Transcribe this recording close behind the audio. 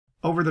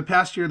Over the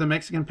past year, the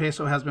Mexican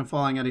peso has been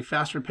falling at a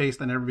faster pace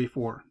than ever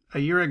before. A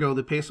year ago,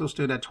 the peso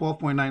stood at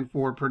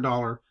 12.94 per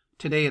dollar.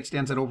 Today, it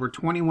stands at over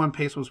 21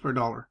 pesos per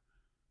dollar.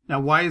 Now,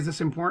 why is this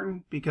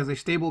important? Because a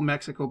stable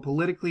Mexico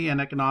politically and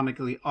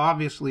economically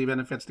obviously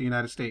benefits the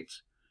United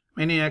States.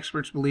 Many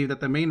experts believe that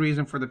the main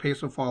reason for the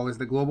peso fall is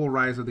the global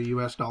rise of the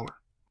US dollar.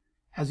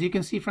 As you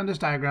can see from this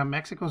diagram,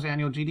 Mexico's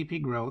annual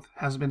GDP growth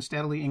has been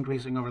steadily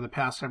increasing over the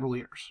past several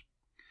years.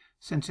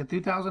 Since the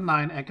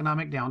 2009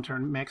 economic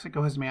downturn,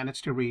 Mexico has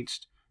managed to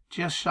reach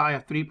just shy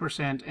of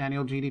 3%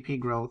 annual GDP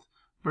growth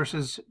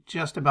versus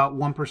just about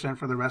 1%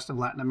 for the rest of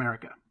Latin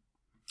America.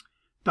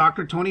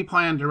 Dr. Tony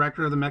Payan,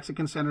 director of the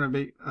Mexican Center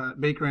of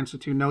Baker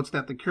Institute, notes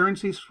that the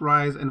currencies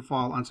rise and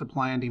fall on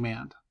supply and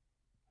demand.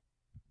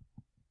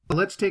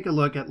 Let's take a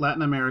look at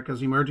Latin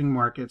America's emerging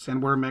markets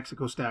and where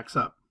Mexico stacks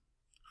up.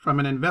 From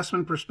an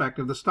investment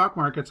perspective, the stock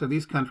markets of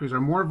these countries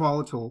are more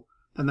volatile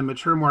than the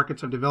mature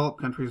markets of developed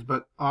countries,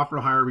 but offer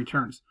higher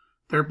returns,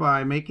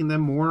 thereby making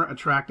them more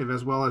attractive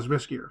as well as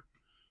riskier.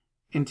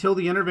 Until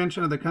the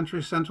intervention of the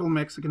country's central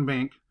Mexican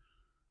bank,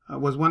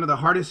 was one of the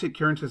hardest hit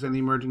currencies in the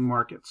emerging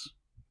markets.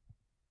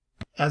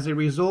 As a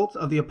result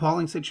of the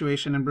appalling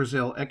situation in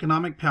Brazil,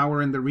 economic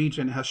power in the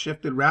region has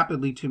shifted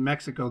rapidly to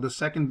Mexico, the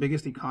second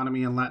biggest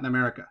economy in Latin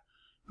America.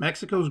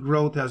 Mexico's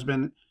growth has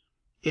been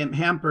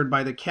hampered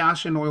by the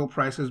cash and oil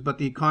prices, but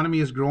the economy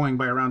is growing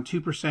by around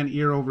 2%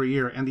 year over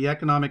year, and the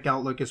economic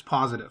outlook is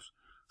positive.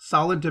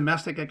 Solid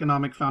domestic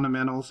economic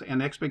fundamentals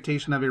and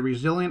expectation of a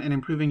resilient and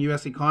improving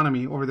U.S.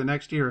 economy over the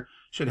next year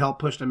should help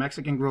push the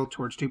Mexican growth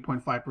towards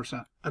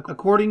 2.5%.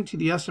 According to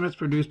the estimates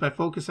produced by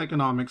Focus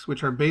Economics,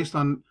 which are based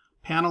on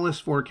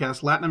panelists'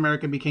 forecasts, Latin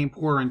America became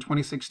poorer in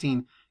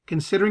 2016.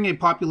 Considering a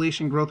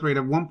population growth rate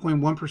of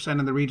 1.1%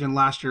 in the region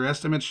last year,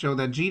 estimates show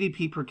that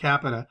GDP per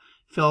capita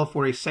fell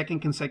for a second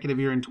consecutive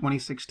year in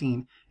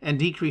 2016 and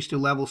decreased to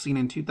levels seen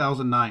in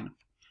 2009.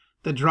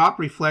 The drop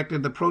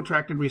reflected the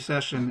protracted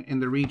recession in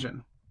the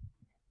region.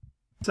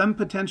 Some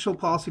potential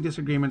policy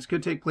disagreements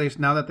could take place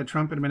now that the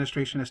Trump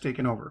administration has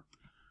taken over.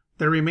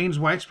 There remains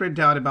widespread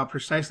doubt about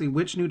precisely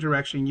which new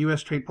direction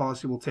U.S. trade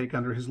policy will take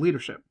under his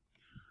leadership.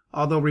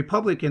 Although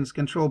Republicans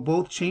control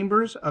both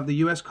chambers of the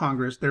U.S.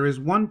 Congress, there is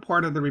one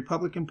part of the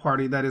Republican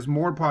Party that is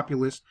more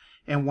populist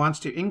and wants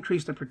to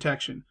increase the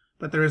protection,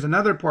 but there is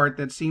another part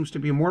that seems to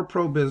be more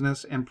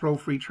pro-business and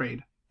pro-free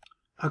trade.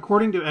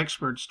 According to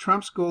experts,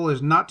 Trump's goal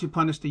is not to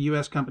punish the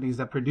U.S. companies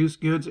that produce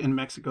goods in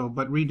Mexico,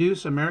 but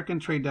reduce American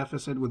trade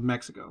deficit with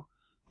Mexico.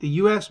 The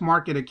U.S.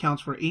 market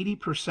accounts for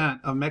 80%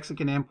 of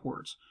Mexican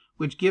imports,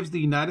 which gives the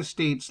United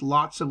States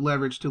lots of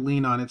leverage to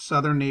lean on its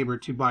southern neighbor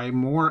to buy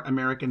more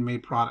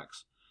American-made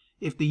products.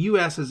 If the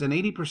U.S. is an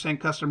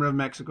 80% customer of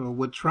Mexico,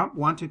 would Trump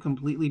want to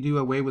completely do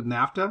away with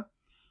NAFTA?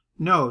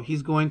 No,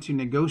 he's going to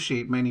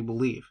negotiate, many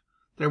believe.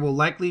 There will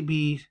likely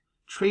be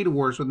trade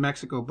wars with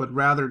Mexico, but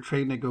rather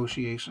trade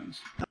negotiations.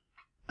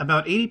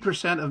 About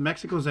 80% of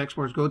Mexico's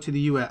exports go to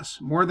the U.S.,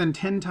 more than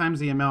 10 times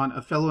the amount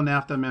of fellow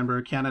NAFTA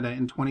member Canada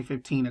in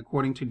 2015,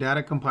 according to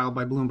data compiled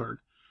by Bloomberg.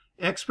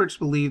 Experts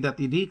believe that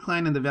the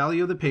decline in the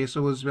value of the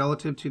peso as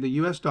relative to the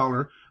U.S.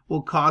 dollar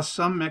will cause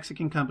some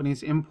Mexican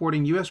companies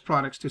importing U.S.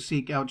 products to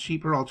seek out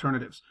cheaper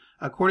alternatives.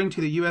 According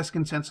to the U.S.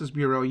 Consensus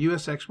Bureau,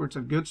 U.S. exports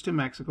of goods to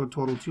Mexico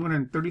totaled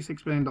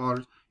 $236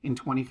 billion in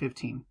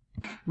 2015.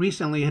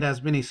 Recently, it has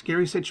been a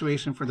scary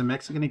situation for the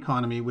Mexican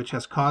economy, which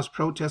has caused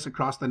protests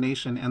across the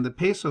nation, and the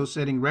peso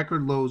setting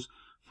record lows,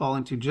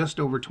 falling to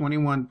just over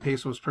 21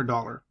 pesos per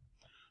dollar.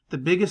 The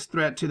biggest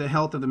threat to the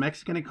health of the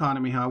Mexican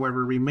economy,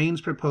 however,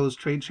 remains proposed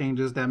trade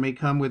changes that may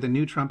come with the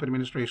new Trump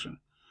administration.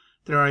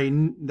 There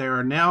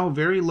are now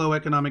very low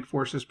economic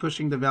forces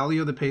pushing the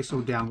value of the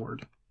peso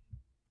downward.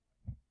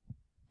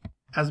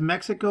 As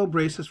Mexico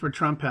braces for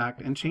Trump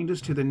Act and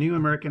changes to the new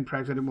American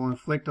president will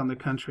inflict on the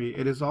country,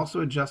 it is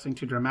also adjusting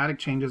to dramatic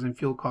changes in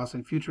fuel costs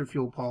and future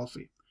fuel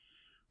policy.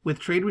 With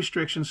trade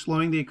restrictions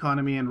slowing the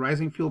economy and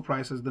rising fuel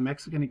prices, the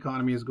Mexican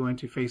economy is going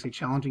to face a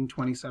challenging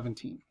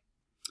 2017.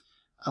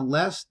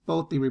 Unless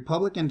both the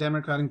Republican and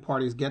Democratic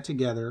parties get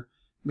together,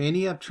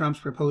 many of Trump's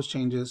proposed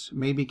changes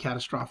may be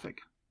catastrophic.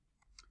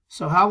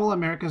 So how will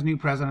America's new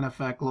president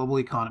affect global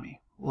economy?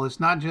 Well,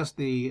 it's not just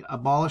the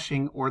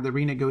abolishing or the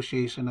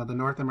renegotiation of the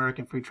North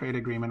American Free Trade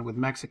Agreement with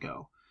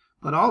Mexico,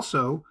 but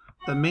also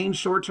the main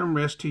short-term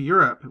risk to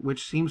Europe,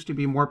 which seems to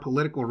be more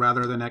political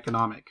rather than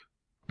economic.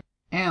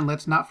 And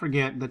let's not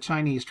forget the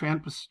Chinese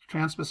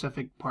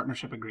Trans-Pacific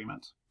Partnership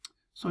Agreement.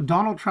 So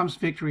Donald Trump's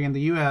victory in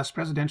the U.S.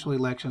 presidential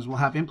elections will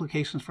have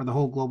implications for the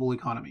whole global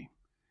economy.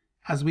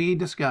 As we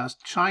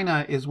discussed,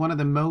 China is one of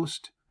the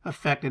most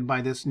affected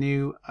by this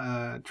new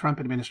Trump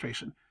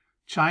administration.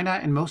 China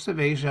and most of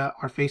Asia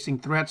are facing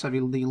threats of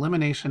the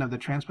elimination of the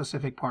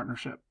Trans-Pacific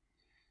Partnership.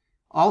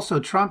 Also,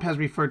 Trump has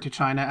referred to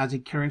China as a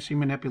currency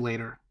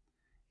manipulator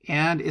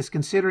and is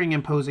considering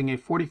imposing a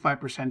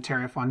 45%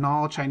 tariff on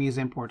all Chinese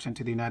imports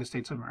into the United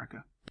States of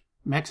America.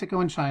 Mexico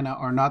and China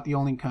are not the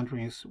only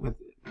countries with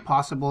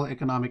possible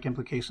economic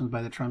implications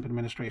by the Trump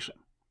administration.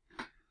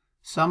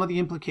 Some of the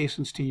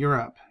implications to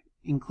Europe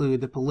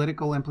include the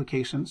political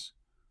implications.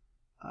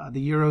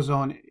 The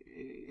Eurozone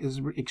is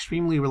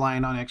extremely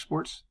reliant on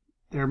exports.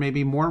 There may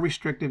be more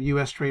restrictive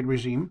U.S. trade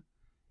regime,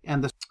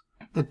 and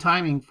the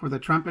timing for the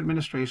Trump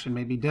administration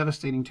may be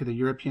devastating to the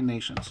European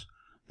nations.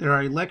 There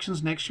are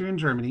elections next year in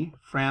Germany,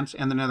 France,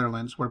 and the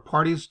Netherlands, where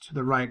parties to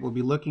the right will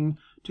be looking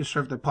to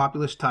serve the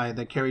populist tide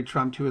that carried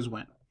Trump to his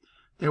win.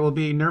 There will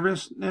be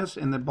nervousness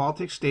in the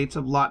Baltic states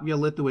of Latvia,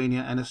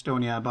 Lithuania, and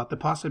Estonia about the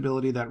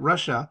possibility that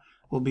Russia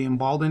will be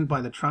emboldened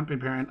by the Trump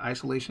apparent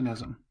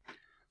isolationism.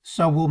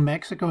 So will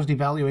Mexico's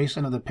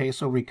devaluation of the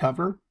peso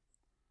recover?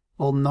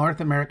 Will North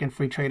American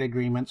Free Trade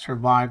Agreement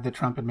survive the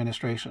Trump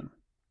administration?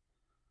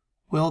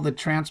 Will the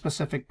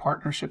Trans-Pacific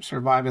Partnership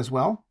survive as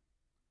well?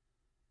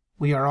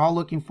 We are all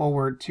looking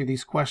forward to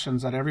these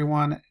questions that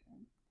everyone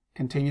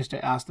continues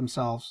to ask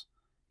themselves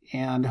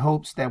and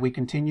hopes that we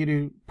continue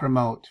to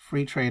promote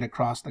free trade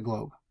across the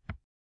globe.